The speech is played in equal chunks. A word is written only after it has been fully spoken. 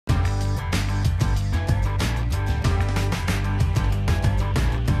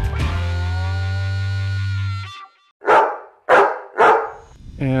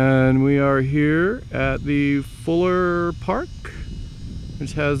And we are here at the Fuller Park,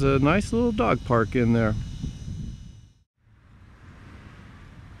 which has a nice little dog park in there.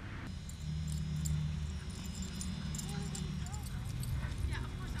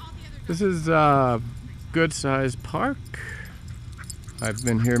 This is a good sized park. I've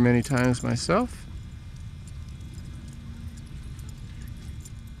been here many times myself.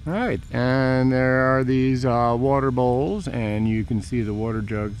 Alright, and there are these water bowls, and you can see the water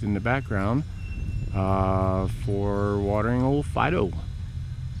jugs in the background for watering old Fido.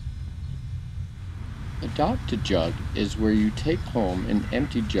 A dog-to-jug is where you take home an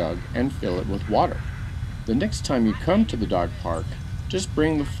empty jug and fill it with water. The next time you come to the dog park, just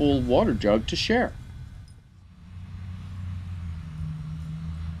bring the full water jug to share.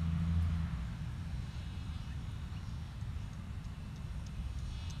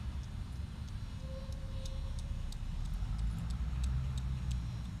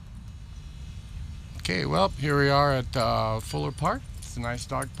 Okay, well, here we are at Fuller Park. It's a nice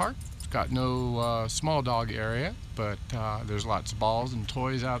dog park. It's got no small dog area, but there's lots of balls and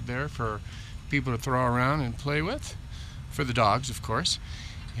toys out there for people to throw around and play with, for the dogs, of course.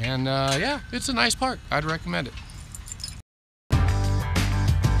 And yeah, it's a nice park. I'd recommend it.